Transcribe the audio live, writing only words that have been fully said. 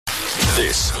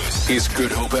This is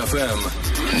Good Hope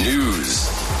FM News.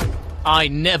 I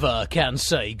never can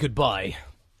say goodbye.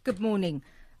 Good morning.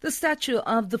 The statue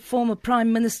of the former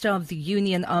Prime Minister of the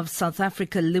Union of South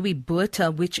Africa, Louis Botha,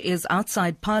 which is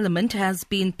outside Parliament, has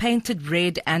been painted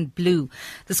red and blue.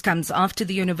 This comes after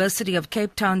the University of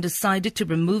Cape Town decided to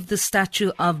remove the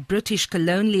statue of British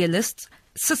colonialist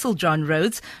Cecil John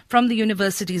Rhodes from the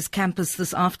university's campus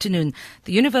this afternoon.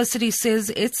 The university says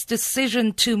its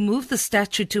decision to move the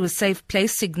statue to a safe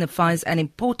place signifies an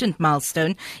important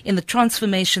milestone in the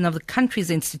transformation of the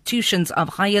country's institutions of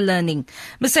higher learning.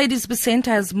 Mercedes Besent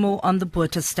has more on the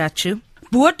Botha statue.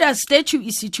 Botha's statue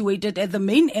is situated at the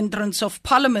main entrance of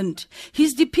Parliament.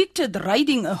 He's depicted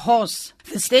riding a horse.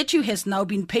 The statue has now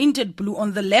been painted blue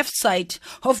on the left side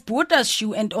of Botha's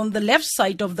shoe and on the left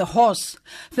side of the horse.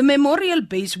 The memorial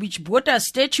base which Botha's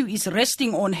statue is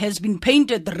resting on has been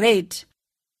painted red.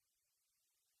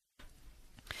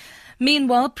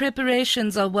 Meanwhile,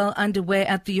 preparations are well underway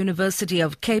at the University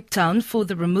of Cape Town for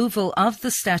the removal of the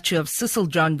statue of Cecil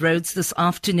John Rhodes this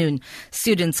afternoon.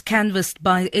 Students canvassed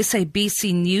by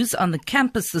SABC News on the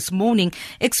campus this morning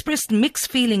expressed mixed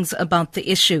feelings about the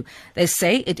issue. They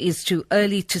say it is too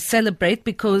early to celebrate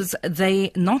because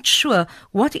they're not sure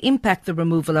what impact the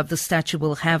removal of the statue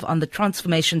will have on the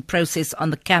transformation process on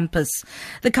the campus.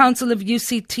 The Council of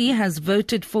UCT has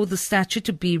voted for the statue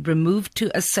to be removed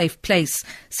to a safe place.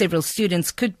 Several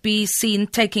students could be seen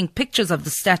taking pictures of the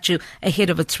statue ahead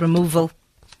of its removal.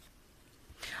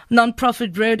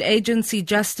 Non-profit road agency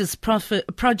Justice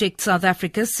Project South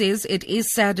Africa says it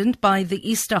is saddened by the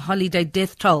Easter holiday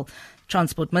death toll.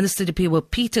 Transport Minister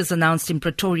Dipiwe Peters announced in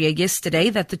Pretoria yesterday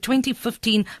that the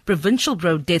 2015 provincial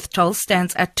road death toll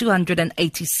stands at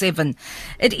 287.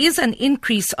 It is an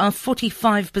increase of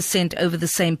 45% over the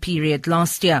same period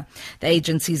last year. The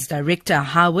agency's director,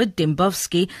 Howard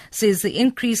Dembowski, says the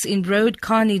increase in road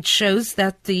carnage shows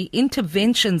that the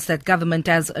interventions that government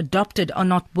has adopted are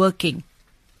not working.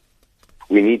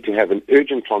 We need to have an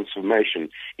urgent transformation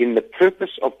in the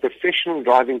purpose of professional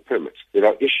driving permits that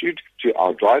are issued to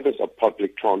our drivers of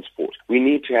public transport. We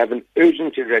need to have an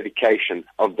urgent eradication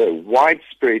of the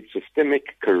widespread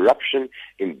systemic corruption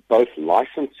in both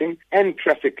licensing and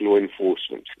traffic law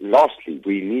enforcement. Lastly,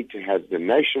 we need to have the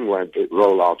nationwide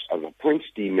rollout of a points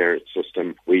demerit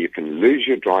system where you can lose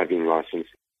your driving license.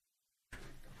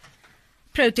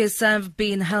 Protests have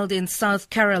been held in South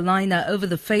Carolina over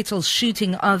the fatal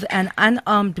shooting of an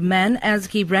unarmed man as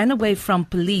he ran away from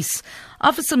police.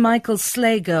 Officer Michael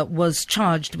Slager was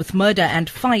charged with murder and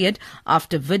fired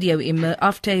after a video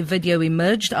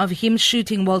emerged of him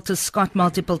shooting Walter Scott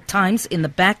multiple times in the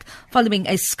back following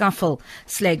a scuffle.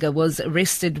 Slager was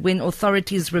arrested when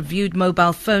authorities reviewed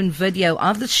mobile phone video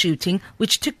of the shooting,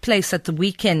 which took place at the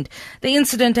weekend. The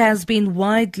incident has been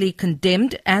widely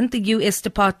condemned, and the U.S.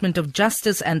 Department of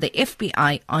Justice and the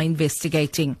FBI are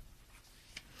investigating.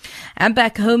 And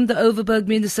back home, the Overberg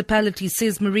municipality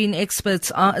says marine experts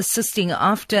are assisting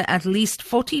after at least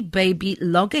 40 baby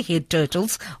loggerhead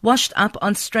turtles washed up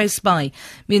on Struisbaai.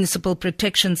 Municipal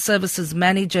Protection Services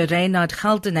Manager Reynard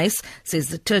Geldenhuys says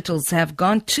the turtles have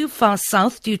gone too far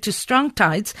south due to strong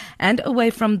tides and away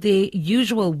from their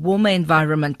usual warmer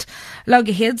environment.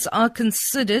 Loggerheads are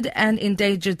considered an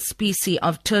endangered species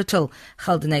of turtle.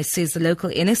 Geldenhuys says the local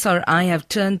NSRI have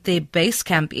turned their base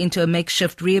camp into a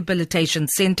makeshift rehabilitation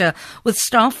centre with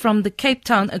staff from the Cape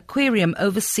Town Aquarium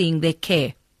overseeing their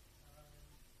care.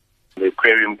 The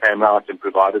aquarium came out and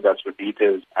provided us with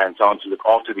details and so on to look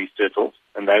after these turtles,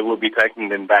 and they will be taking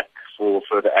them back for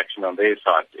further action on their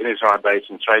side. NSRI base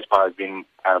in Struisbaai has been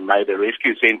made a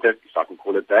rescue centre, if I can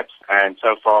call it that, and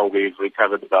so far we've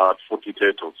recovered about 40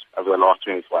 turtles over the last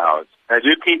 24 hours. They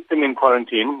do keep them in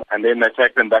quarantine, and then they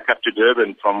take them back up to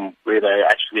Durban from where they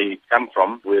actually come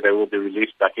from, where they will be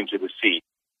released back into the sea.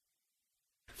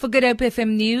 For Good Hope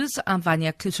FM News, I'm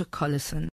Vanya Kluter-Collison.